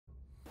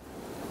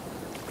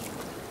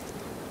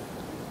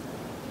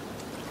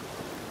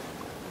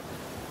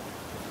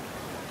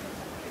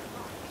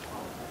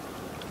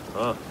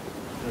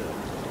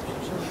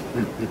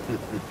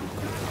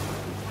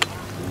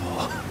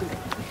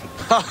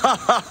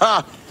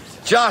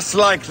Just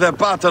like the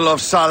Battle of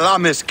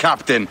Salamis,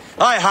 Captain.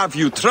 I have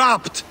you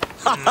trapped.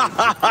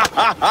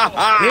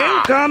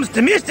 Here comes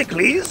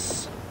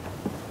Themistocles.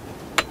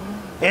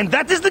 And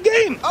that is the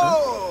game.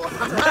 Oh!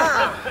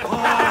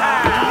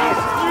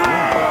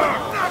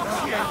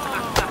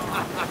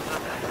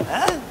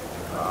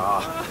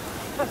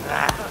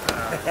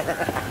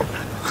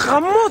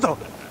 Hamodo!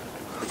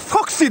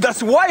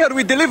 Foxidas, why are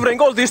we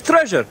delivering all this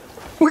treasure?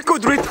 We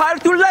could retire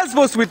to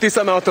Lesbos with this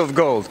amount of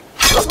gold.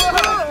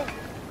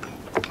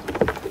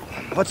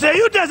 What say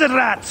you, desert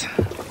rat?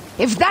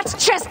 If that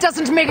chest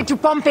doesn't make it to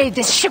Pompeii,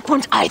 this ship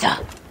won't either.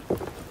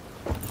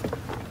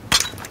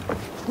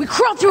 We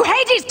crawl through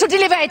Hades to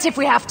deliver it if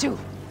we have to.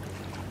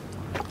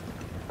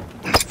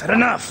 Fair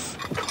enough.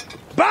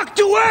 Back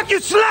to work, you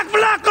slack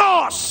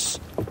vlakos!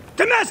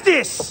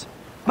 Temestis!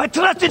 My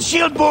trusted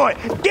shield boy,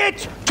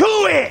 get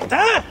to it,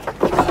 huh?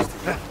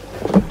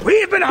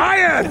 We've been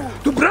hired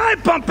to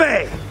bribe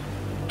Pompeii,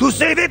 to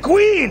save a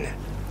queen,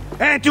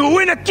 and to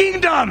win a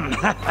kingdom.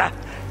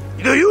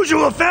 The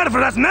usual fare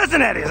for us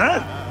mercenaries,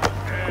 huh?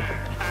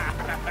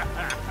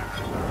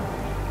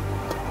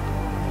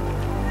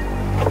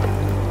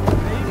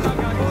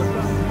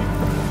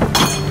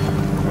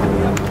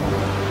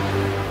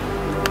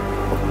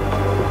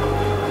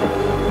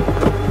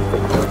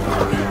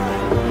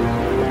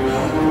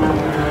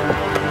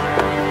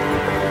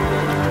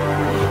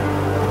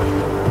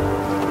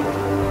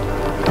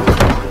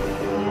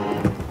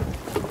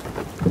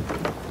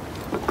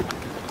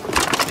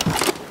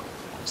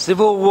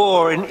 Civil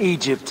war in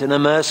Egypt, and a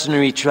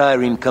mercenary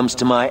trireme comes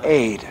to my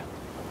aid.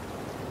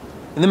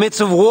 In the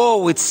midst of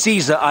war with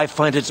Caesar, I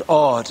find it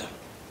odd.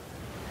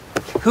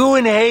 Who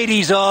in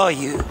Hades are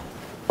you?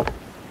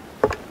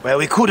 Well,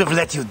 we could have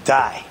let you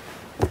die.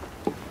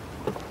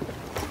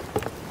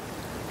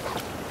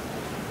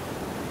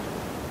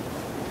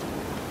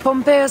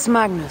 Pompeius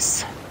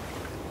Magnus.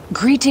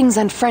 Greetings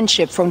and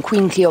friendship from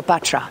Queen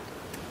Cleopatra.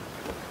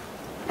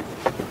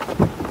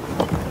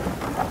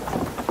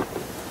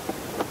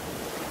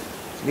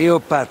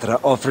 Cleopatra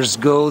offers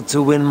gold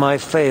to win my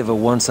favor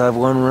once I've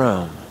won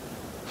Rome.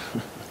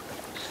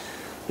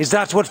 Is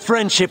that what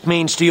friendship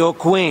means to your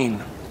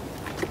queen?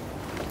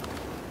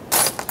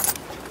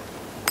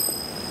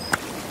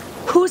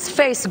 Whose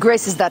face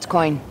graces that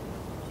coin?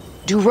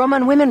 Do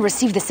Roman women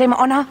receive the same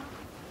honor?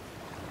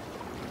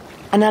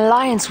 An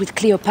alliance with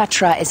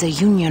Cleopatra is a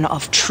union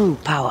of true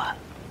power.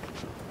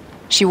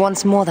 She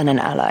wants more than an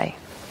ally.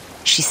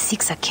 She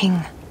seeks a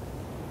king.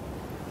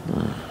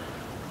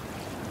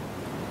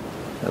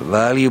 A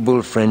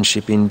valuable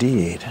friendship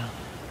indeed.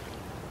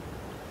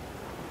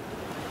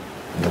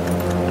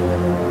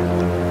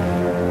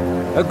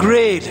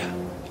 Agreed.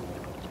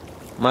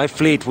 My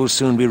fleet will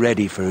soon be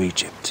ready for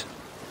Egypt.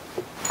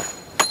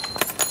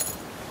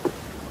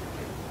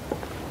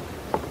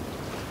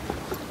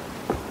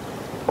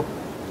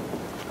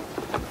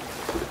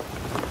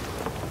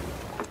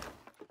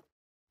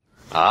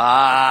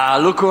 Ah,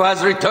 look who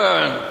has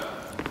returned.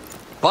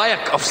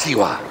 Bayek of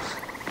Siwa.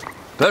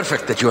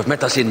 Perfect that you have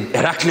met us in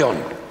Heraklion,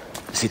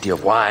 the city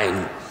of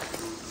wine,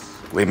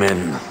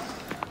 women,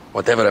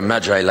 whatever a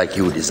magi like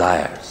you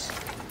desires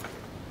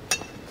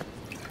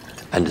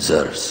and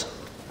deserves.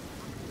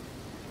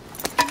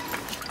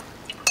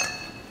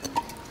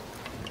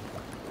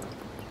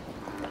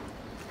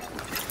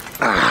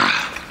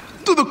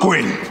 To the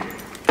Queen!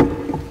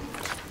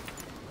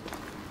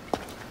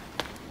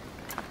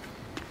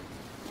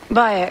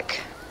 Bayek,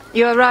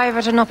 you arrive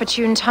at an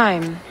opportune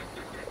time.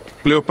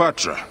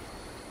 Cleopatra,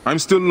 I'm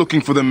still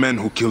looking for the men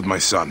who killed my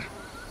son.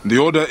 The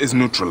order is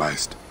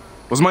neutralized.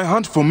 Was my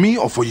hunt for me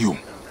or for you?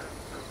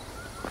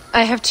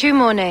 I have 2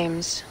 more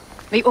names.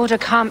 The order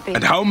can't be...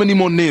 And how many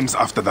more names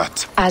after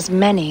that? As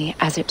many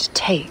as it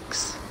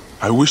takes.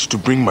 I wish to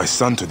bring my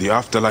son to the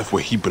afterlife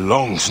where he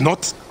belongs,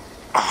 not...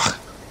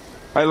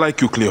 I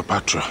like you,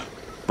 Cleopatra.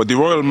 But the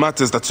royal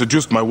matters that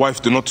seduced my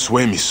wife do not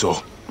sway me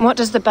so. What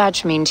does the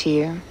badge mean to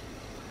you?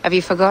 Have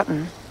you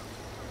forgotten?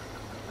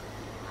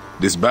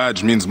 This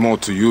badge means more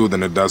to you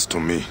than it does to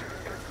me.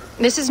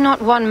 This is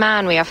not one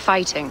man we are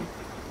fighting.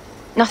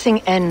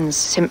 Nothing ends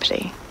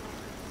simply.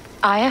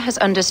 Aya has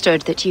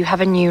understood that you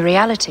have a new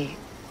reality.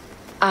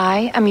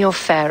 I am your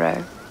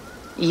pharaoh.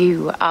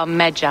 You are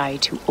Magi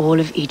to all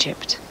of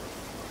Egypt.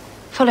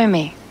 Follow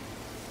me.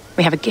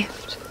 We have a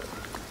gift.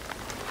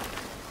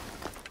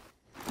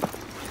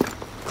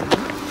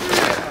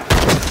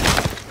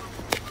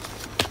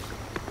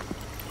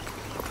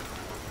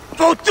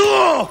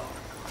 Votu!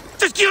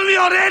 Just kill me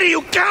already,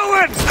 you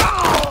cowards!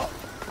 Oh!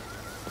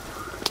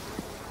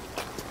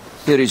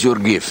 Here is your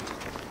gift.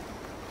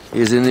 He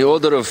is in the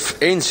order of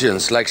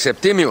ancients like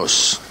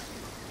Septimius.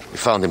 We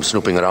found him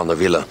snooping around the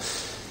villa.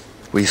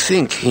 We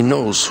think he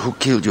knows who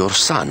killed your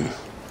son.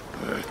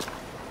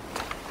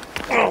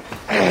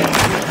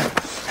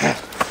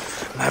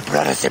 My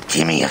brother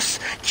Septimius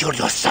killed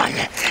your son,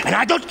 and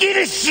I don't give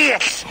a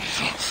shit!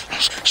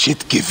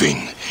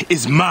 Shit-giving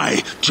is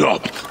my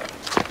job.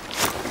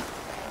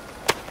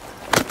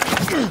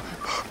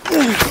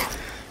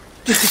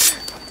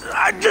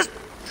 I just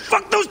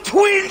fucked those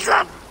twins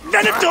up!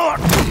 Venator!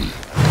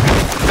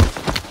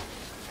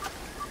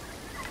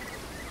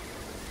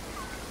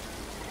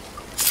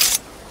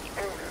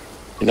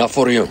 Enough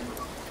for you.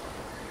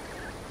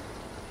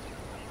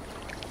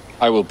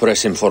 I will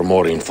press him for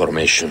more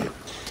information.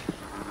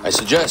 I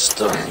suggest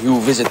you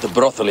visit the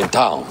brothel in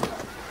town.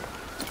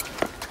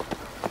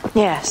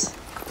 Yes.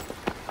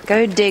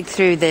 Go dig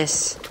through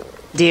this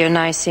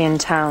Dionysian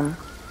town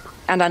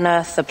and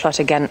unearth the plot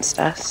against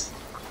us.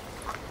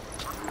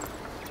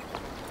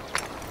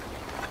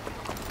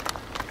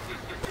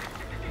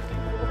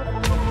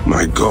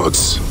 My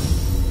gods.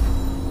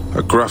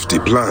 A crafty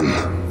plan.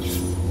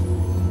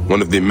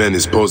 One of the men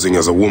is posing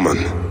as a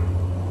woman.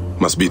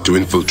 Must be to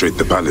infiltrate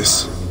the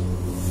palace.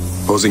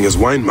 Posing as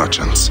wine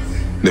merchants,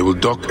 they will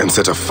dock and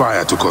set a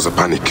fire to cause a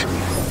panic.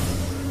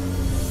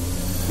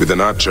 With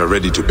an archer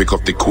ready to pick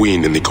off the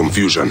queen in the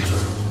confusion.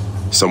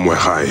 Somewhere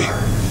high.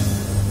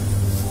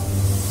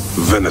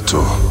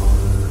 Venator.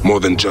 More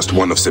than just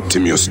one of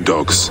Septimius'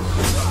 dogs.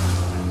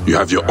 You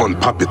have your own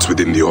puppets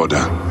within the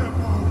order.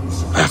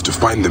 I have to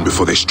find them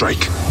before they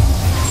strike.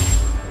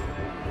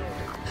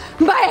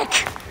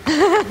 Back!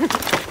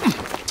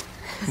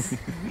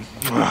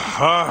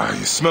 Ah,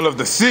 you smell of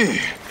the sea.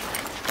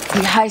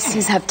 The high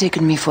seas have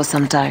taken me for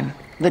some time,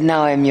 but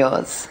now I'm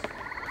yours.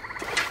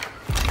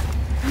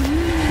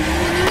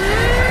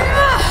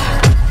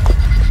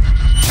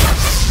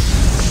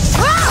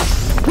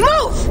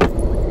 Move!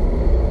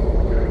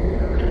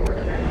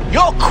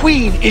 Your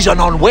queen is an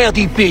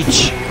unworthy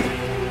bitch.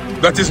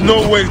 That is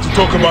no way to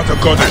talk about a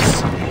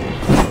goddess.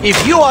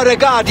 If you are a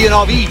guardian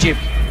of Egypt,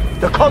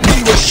 the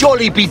country will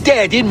surely be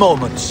dead in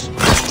moments.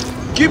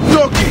 Keep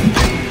talking.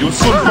 You'll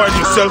soon find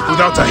yourself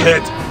without a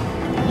head.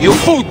 You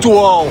fool to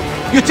all.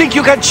 You think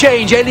you can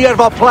change any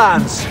of our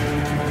plans?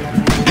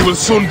 You will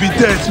soon be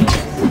dead.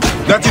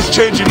 That is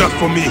change enough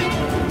for me.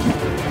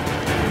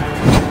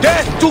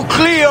 Death to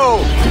Cleo!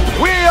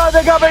 We are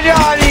the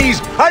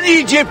Gabanianis, and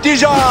Egypt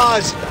is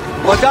ours!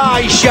 But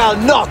I shall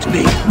not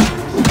be. 2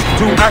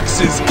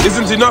 axes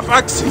isn't enough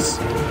axes.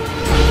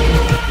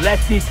 Let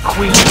this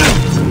queen...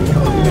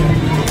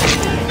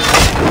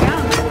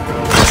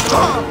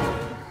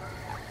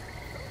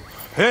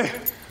 Hey,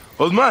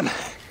 old man.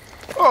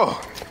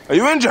 Oh, are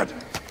you injured?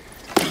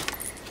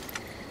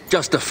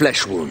 Just a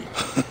flesh wound.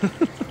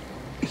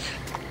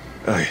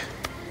 Aye.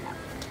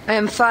 I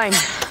am fine.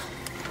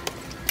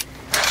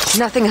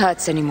 Nothing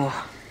hurts anymore.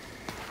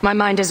 My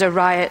mind is a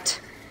riot.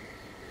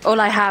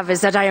 All I have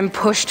is that I am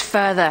pushed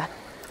further.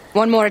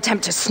 One more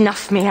attempt to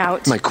snuff me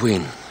out. My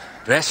queen,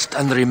 rest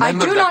and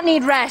remember I do not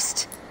need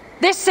rest.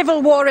 This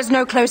civil war is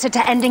no closer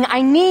to ending.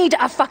 I need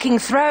a fucking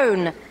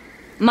throne.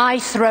 My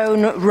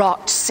throne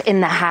rots in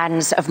the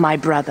hands of my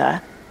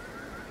brother.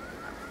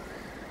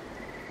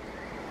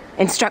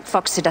 Instruct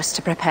Phoxidas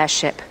to prepare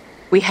ship.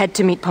 We head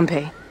to meet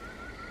Pompey.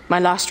 My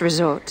last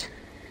resort.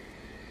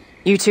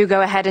 You two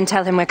go ahead and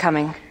tell him we're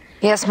coming.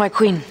 Yes, my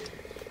queen.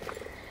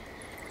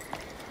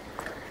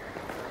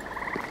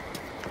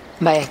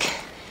 Bayek,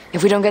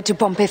 if we don't get to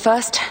Pompey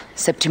first,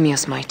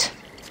 Septimius might.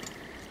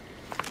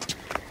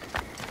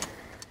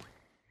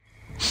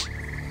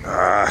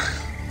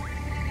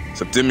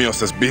 Septimius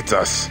has beat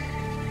us.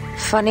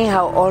 Funny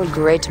how all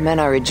great men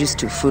are reduced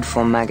to food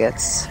for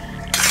maggots.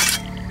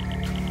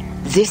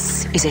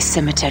 This is a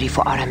cemetery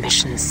for our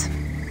ambitions.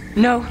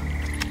 No.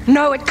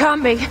 No, it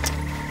can't be.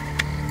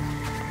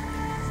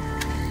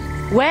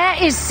 Where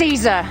is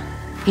Caesar?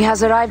 He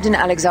has arrived in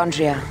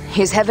Alexandria.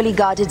 He is heavily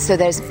guarded, so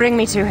there's... Bring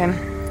me to him.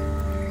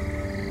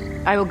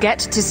 I will get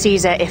to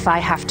Caesar if I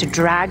have to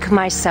drag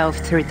myself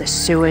through the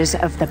sewers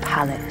of the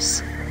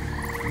palace.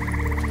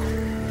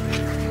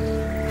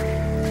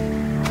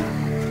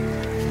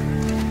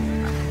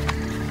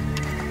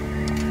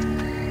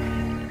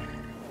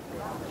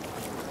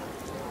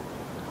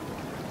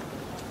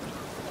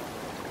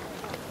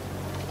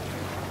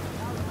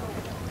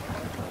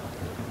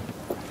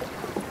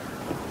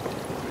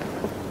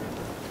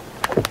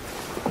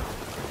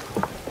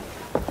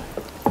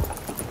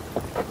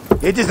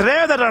 It is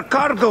rare that our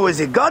cargo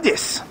is a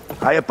goddess.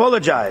 I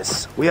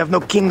apologize. We have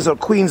no kings or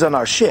queens on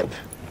our ship.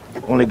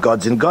 Only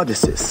gods and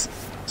goddesses.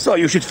 So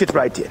you should fit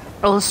right in.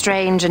 All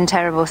strange and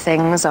terrible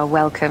things are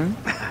welcome.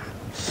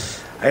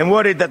 I am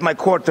worried that my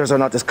quarters are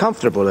not as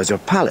comfortable as your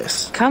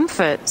palace.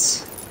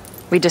 Comforts.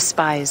 We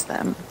despise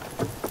them.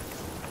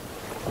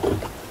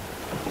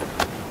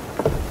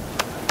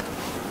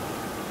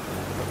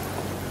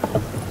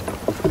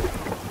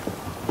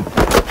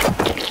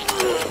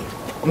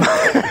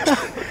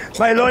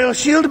 My loyal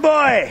shield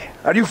boy!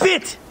 Are you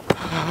fit?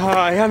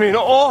 I am in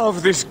awe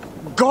of this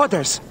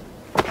goddess.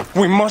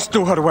 We must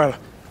do her well.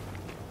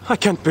 I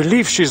can't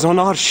believe she's on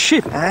our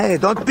ship. Hey,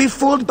 don't be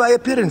fooled by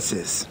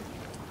appearances.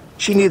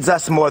 She needs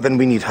us more than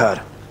we need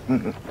her.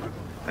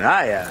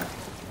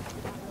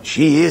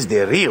 She is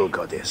the real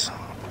goddess.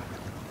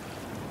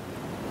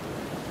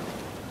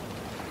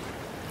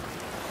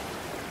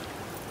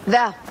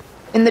 There,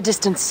 in the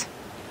distance.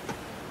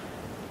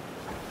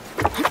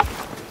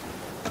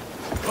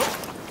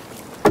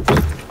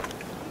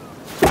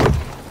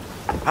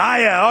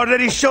 Aya,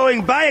 already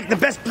showing Bayek the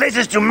best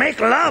places to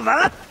make love,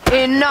 huh?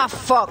 Enough,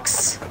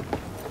 Fox.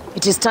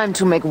 It is time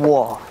to make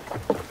war.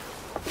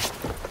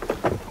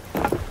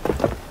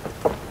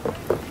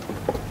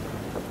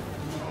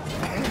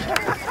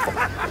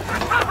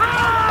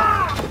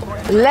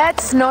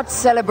 Let's not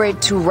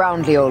celebrate too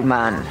roundly, old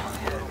man.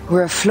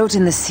 We're afloat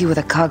in the sea with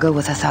a cargo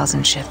with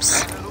 1,000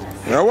 ships.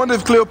 I wonder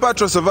if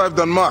Cleopatra survived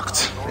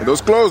unmarked.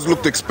 Those clothes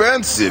looked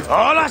expensive.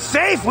 All are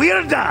safe,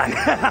 we're done.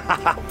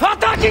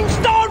 Attacking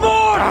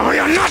starboard! Oh, we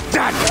are not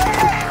done!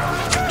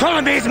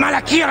 Ptolemy's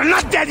Malakir are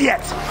not dead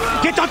yet!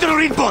 Get onto the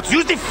reed boats,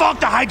 use the fog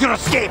to hide your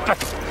escape!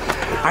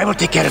 I will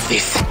take care of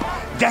this.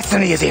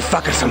 Destiny is a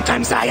fucker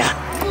sometimes, Aya.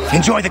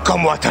 Enjoy the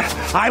calm water.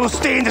 I will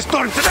stay in the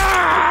storm.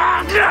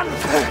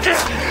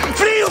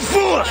 Flee, you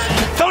fools!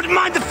 Don't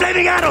mind the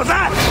flaming arrows,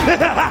 huh?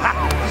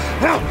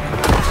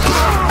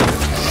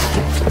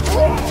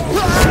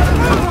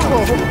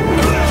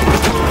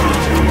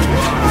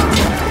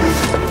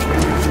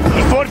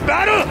 Before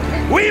battle,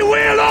 we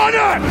will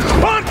honor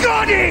our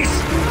goddess!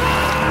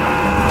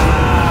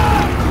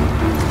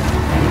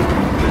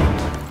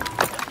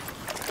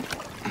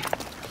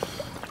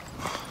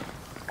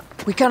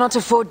 We cannot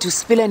afford to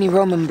spill any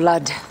Roman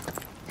blood.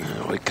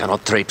 We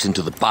cannot traipse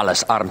into the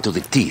palace armed to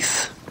the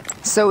teeth.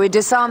 So we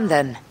disarm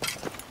then.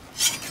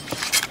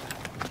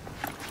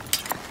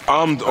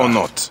 Armed or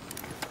not,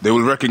 they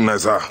will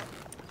recognize her.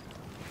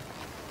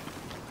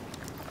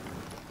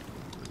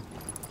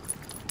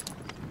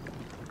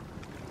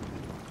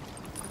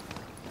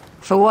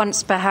 For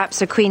once,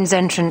 perhaps a queen's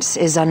entrance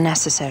is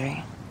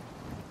unnecessary.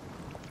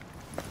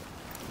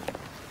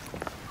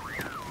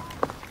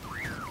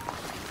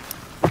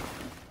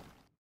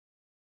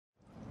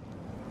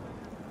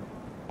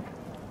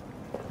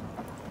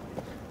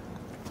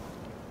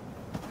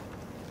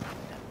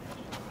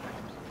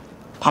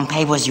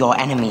 Pompey was your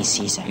enemy,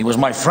 Caesar. He was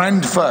my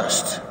friend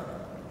first.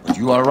 But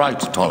you are right,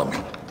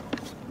 Ptolemy.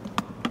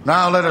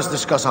 Now let us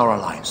discuss our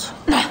alliance.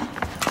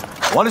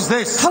 What is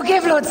this?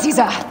 Forgive, Lord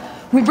Caesar.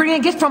 We bring a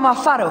gift from our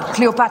pharaoh,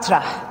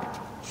 Cleopatra.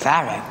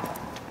 Pharaoh?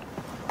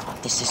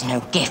 This is no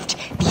gift.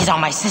 These are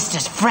my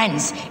sister's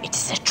friends. It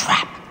is a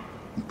trap.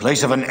 In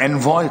place of an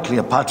envoy,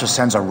 Cleopatra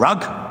sends a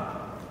rug?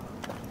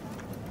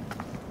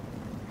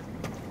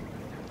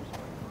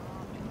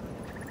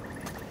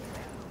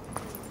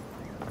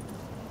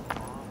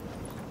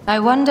 I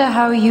wonder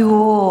how you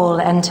all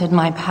entered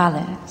my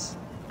palace.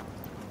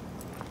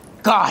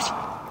 God!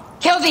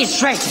 Kill these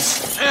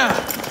traitors!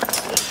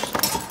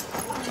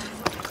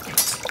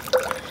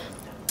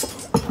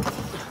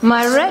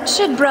 My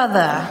wretched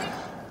brother.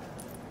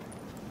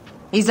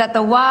 He's let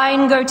the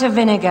wine go to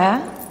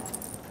vinegar,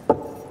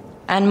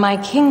 and my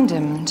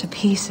kingdom to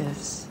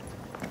pieces.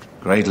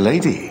 Great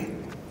lady.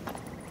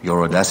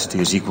 Your audacity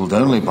is equaled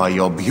only by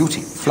your beauty.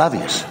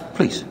 Flavius,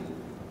 please.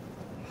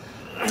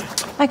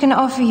 I can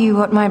offer you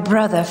what my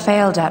brother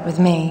failed at with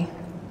me.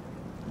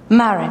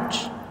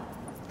 Marriage.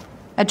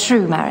 A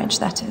true marriage,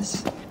 that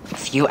is.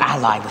 If you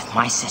ally with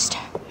my sister,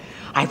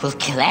 I will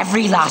kill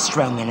every last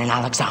Roman in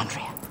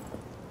Alexandria.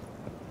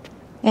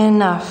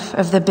 Enough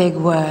of the big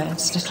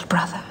words, little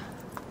brother.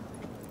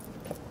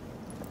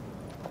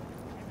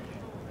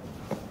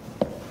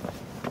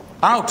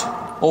 Out,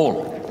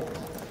 all.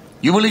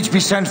 You will each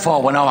be sent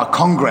for when our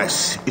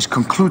congress is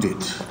concluded.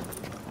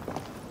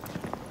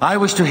 I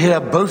wish to hear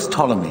both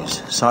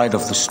Ptolemy's side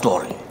of the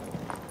story.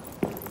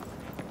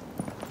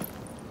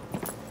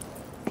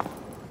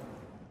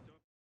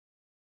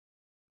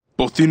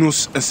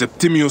 Pothinus and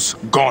Septimius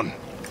gone.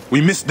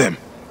 We missed them.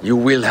 You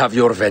will have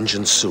your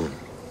vengeance soon.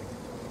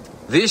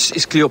 This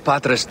is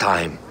Cleopatra's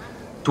time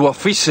to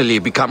officially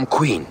become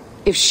queen.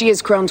 If she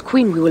is crowned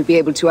queen, we will be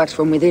able to act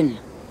from within.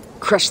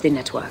 Crush the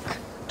network.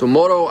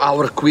 Tomorrow,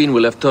 our queen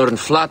will have turned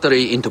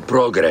flattery into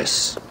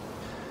progress.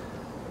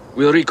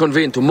 We'll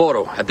reconvene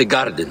tomorrow at the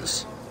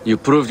gardens. You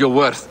proved your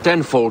worth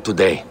tenfold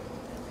today.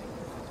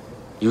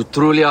 You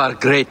truly are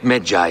great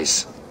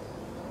Magi's.